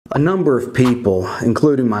A number of people,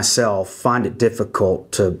 including myself, find it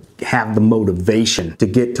difficult to have the motivation to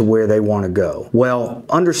get to where they want to go. Well,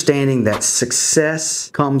 understanding that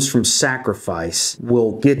success comes from sacrifice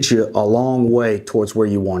will get you a long way towards where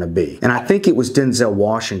you want to be. And I think it was Denzel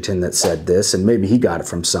Washington that said this, and maybe he got it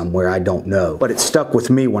from somewhere, I don't know. But it stuck with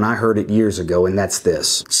me when I heard it years ago, and that's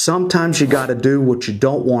this. Sometimes you got to do what you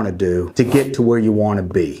don't want to do to get to where you want to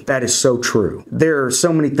be. That is so true. There are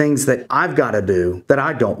so many things that I've got to do that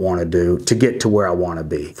I don't want to do to get to where I want to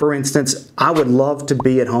be. For instance, I would love to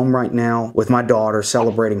be at home right now with my daughter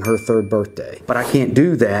celebrating her 3rd birthday. But I can't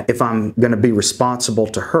do that if I'm going to be responsible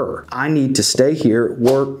to her. I need to stay here,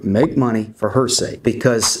 work, make money for her sake,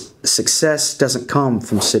 because success doesn't come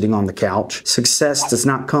from sitting on the couch. Success does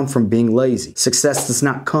not come from being lazy. Success does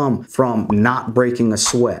not come from not breaking a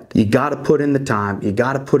sweat. You got to put in the time. You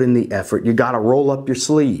got to put in the effort. You got to roll up your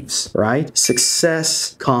sleeves, right?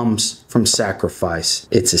 Success comes from sacrifice.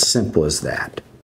 It's as simple as that.